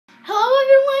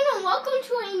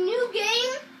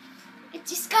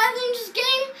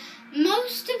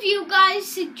of you guys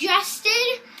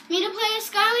suggested me to play a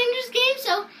Skylanders game,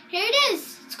 so here it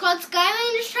is. It's called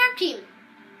Skylanders Trap Team.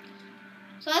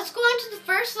 So let's go on to the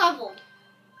first level,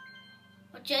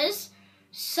 which is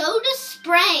Soda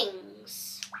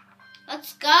Springs.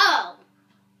 Let's go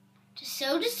to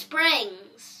Soda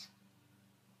Springs.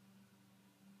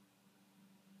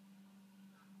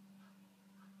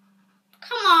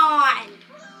 Come on.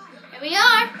 Here we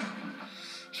are.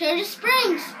 Soda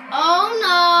Springs. Oh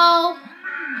no.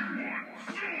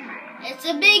 It's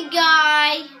a big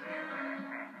guy.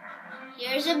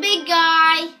 Here's a big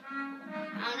guy.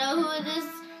 I don't know who this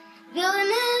villain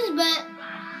is, but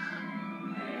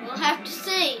we'll have to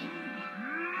see.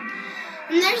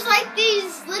 And there's like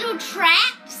these little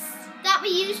traps that we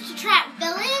use to trap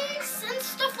villains and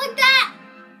stuff like that.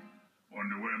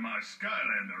 Wonder where my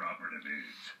Skylander operative is.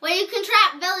 Where you can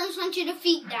trap villains once you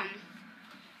defeat them.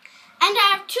 And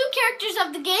I have two characters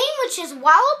of the game, which is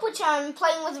Wallop, which I'm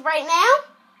playing with right now,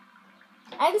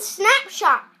 and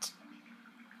Snapshot.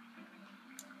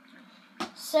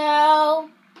 So,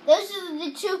 those are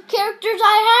the two characters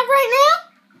I have right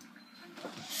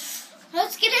now.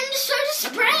 Let's get into Soda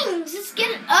Springs. Let's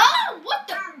get it. Oh, what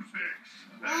the?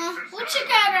 We'll check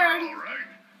out our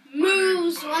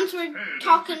moves once we're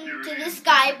talking to this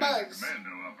guy, Buzz.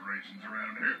 Operations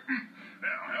around here.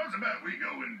 Now, how's about we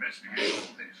go investigate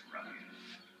all this ruckus?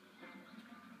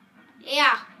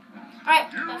 Yeah.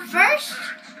 Alright, but first,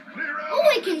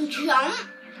 we can jump.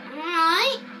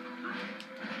 Alright.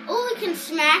 Oh, we can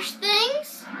smash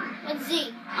things. Let's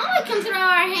see. Oh, we can throw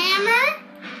our hammer.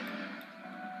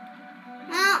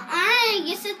 Well, alright, I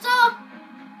guess that's all.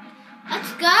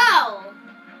 Let's go.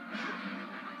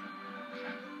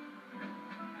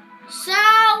 So, I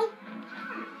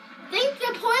think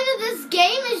the point of this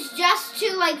game is just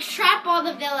to, like, trap all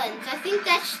the villains. I think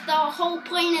that's the whole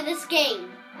point of this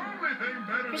game.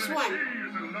 This one.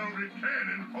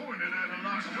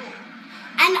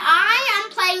 And I am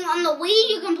playing on the Wii.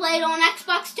 You can play it on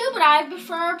Xbox too, but I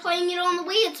prefer playing it on the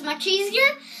Wii. It's much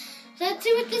easier. So let's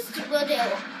see what this will do.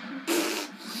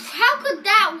 How could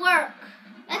that work?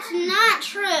 That's not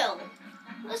true.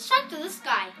 Let's talk to this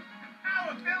guy.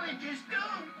 Our village is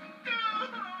doomed.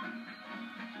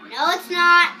 No, it's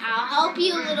not. I'll help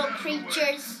you, little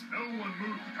creatures. No one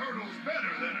moves turtles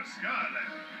better than a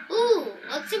Skylander. Ooh,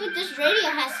 let's see what this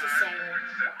radio has to say.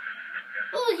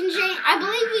 Ooh, we can change. I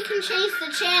believe we can change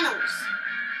the channels.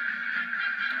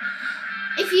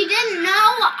 If you didn't know,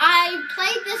 I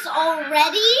played this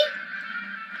already,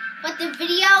 but the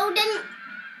video didn't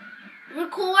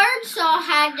record, so I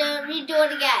had to redo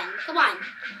it again. Come on.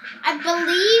 I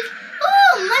believe.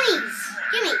 Ooh, monies.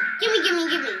 Gimme, gimme, gimme,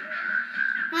 gimme.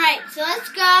 Alright, so let's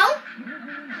go.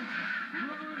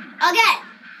 Again,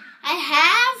 I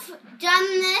have done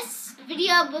this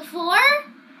video before,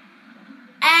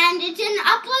 and it didn't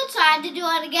upload, so I had to do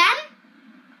it again.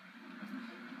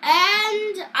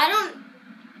 And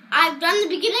I've done the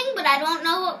beginning, but I don't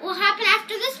know what will happen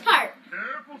after this part.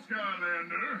 Careful,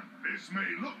 Skylander. This may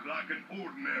look like an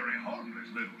ordinary, harmless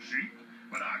little sheep,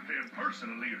 but I can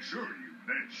personally assure you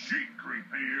that sheep creep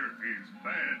here is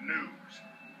bad news.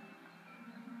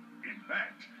 In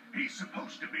fact, he's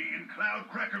supposed to be in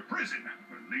Cloudcracker Prison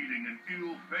for leading an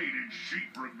ill-fated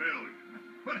sheep rebellion.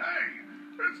 But hey,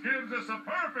 this gives us a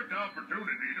perfect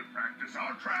opportunity to practice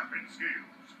our trapping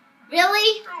skills.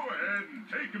 Really? Go ahead and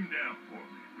take him down for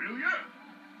me, will ya?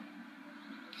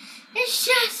 It's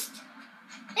just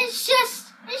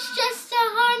a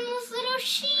harmless little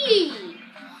sheep.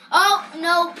 Oh,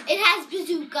 no, it has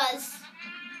bazookas.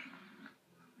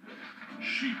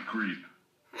 Sheep creep.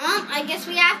 Well, I guess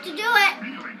we have to do it.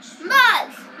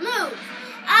 Buzz, move.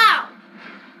 Ow.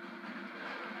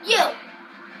 You.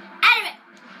 Out of it.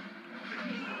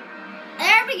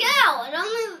 There we go. It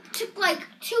only took like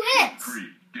 2 hits. Sheep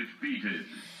creep defeated.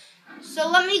 So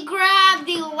let me grab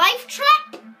the life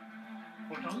trap.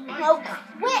 Oh,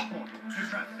 quit.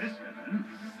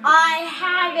 I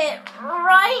have it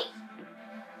right.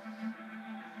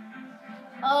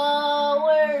 Oh,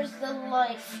 where's the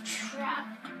life trap?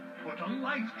 Put a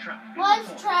life trap.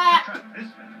 Life trap.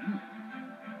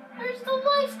 Where's the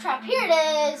life trap? Here it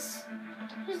is.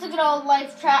 Here's the good old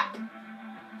life trap.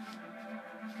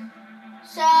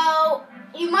 So,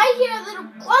 you might hear a little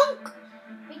clunk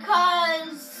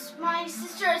because my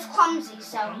sister is clumsy.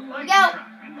 So, here we go.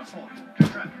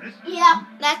 Yep,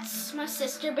 that's my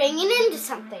sister banging into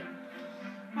something.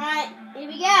 Alright, here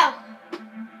we go.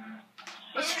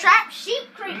 It's trap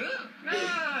sheep creep.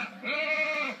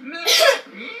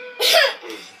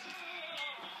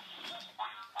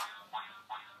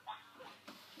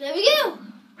 There we go.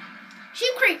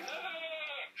 Sheep creep.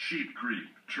 Sheep creep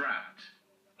trapped.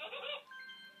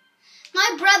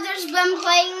 brother's been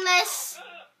playing this,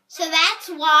 so that's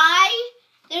why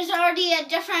there's already a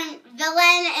different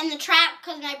villain in the trap,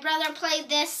 because my brother played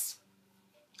this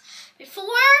before,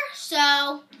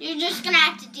 so you're just going to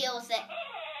have to deal with it.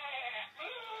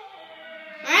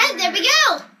 Alright, there we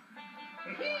go.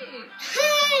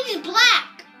 He's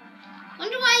black.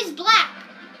 Wonder why he's black.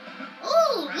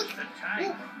 Ooh, look.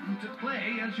 To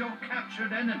play as your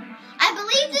captured enemies. I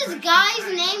believe this guy's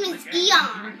name is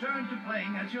Eon. Return to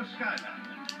playing as your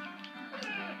skylanders.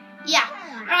 Yeah.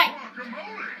 Alright.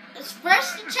 His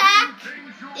first attack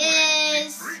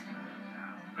is...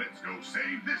 Let's go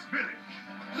save this village.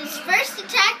 His first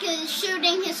attack is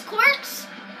shooting his corpse.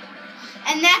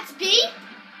 And that's B.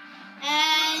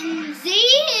 And Z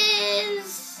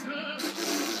is...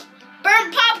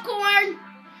 burnt popcorn.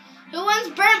 Who wants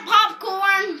burnt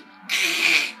popcorn?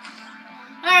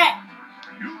 Alright.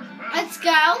 Let's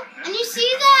go. And you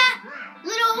see that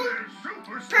little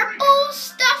purple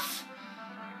stuff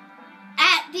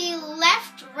at the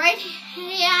left, right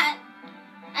hand,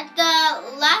 at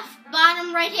the left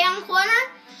bottom right hand corner?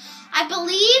 I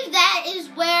believe that is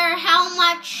where how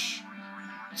much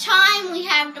time we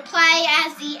have to play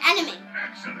as the enemy.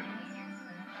 Excellent.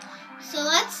 So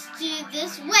let's do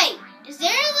this. Wait, is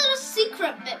there a little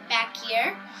secret bit back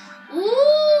here?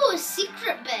 Ooh, a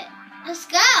secret bit. Let's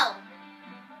go.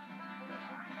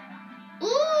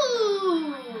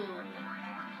 Ooh.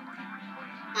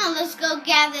 Oh, let's go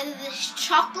gather this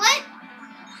chocolate.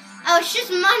 Oh, it's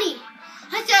just money.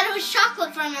 I thought it was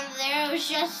chocolate from under there. It was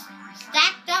just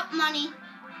stacked up money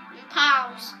in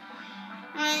piles.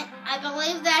 Alright, I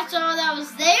believe that's all that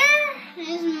was there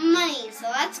is money. So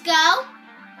let's go.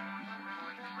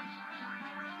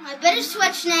 I better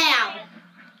switch now.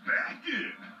 Back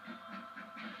in.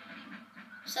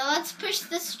 So let's push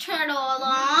this turtle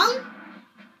along.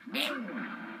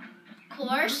 Of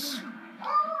course.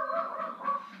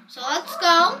 So let's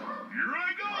go. Here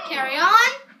I go. Carry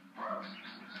on.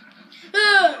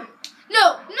 No,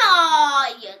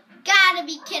 you gotta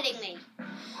be kidding me.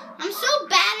 I'm so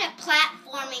bad at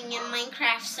platforming in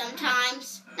Minecraft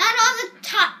sometimes. Not all the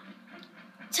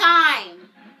time.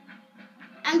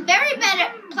 I'm very bad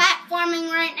at platforming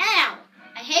right now.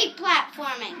 I hate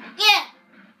platforming. Yeah.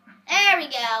 There we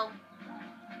go.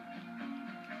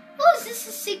 Oh, is this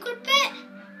a secret bit?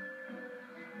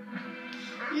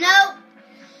 No.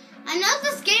 I know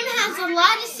this game has a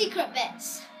lot of secret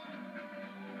bits.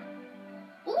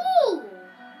 Ooh.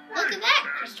 Look at that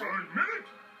crystal.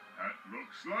 That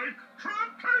looks like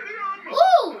Prte.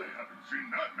 Ooh. I haven't seen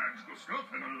that magical stuff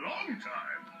in a long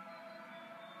time.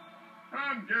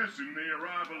 I'm guessing the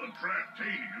arrival of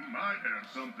Prte might have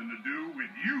something to do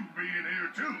with you being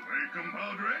here too, eh,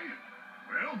 compadre?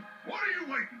 Well, what are you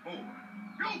waiting for?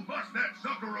 Go bust that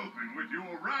sucker open with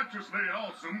your righteously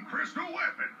awesome crystal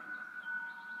weapon.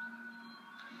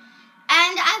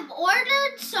 And I've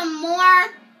ordered some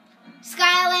more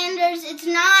Skylanders. It's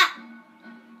not...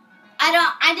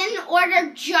 I didn't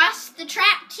order just the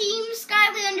Trap Team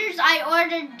Skylanders. I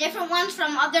ordered different ones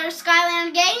from other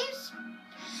Skylander games.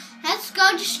 Let's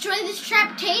go destroy this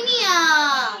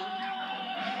Traptanium.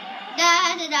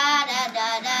 Da da da da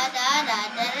da da da da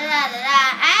da da da da.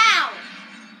 Ow!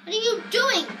 What are you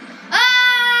doing?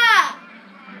 Ah!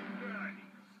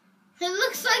 It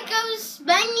looks like I was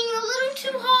banging a little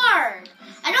too hard.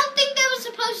 I don't think that was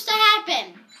supposed to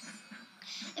happen.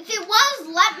 If it was,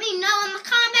 let me know in the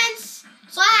comments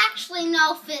so I actually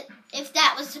know if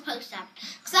that was supposed to happen.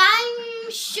 Because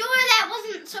I'm sure that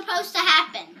wasn't supposed to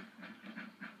happen.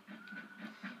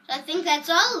 So I think that's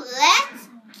all. Let's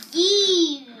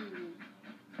go.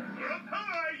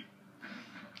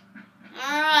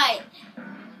 Alright.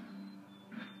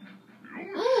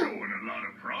 You're showing a lot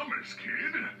of promise,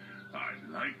 kid. I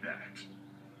like that.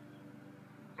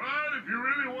 But if you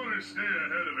really want to stay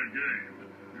ahead of the game,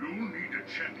 you'll need to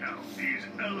check out these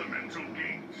elemental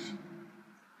gates.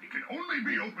 They can only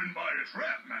be opened by a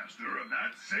trap master of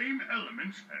that same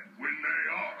element, and when they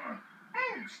are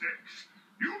boomsticks,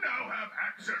 you now have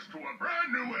access to a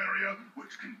brand new area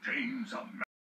which contains a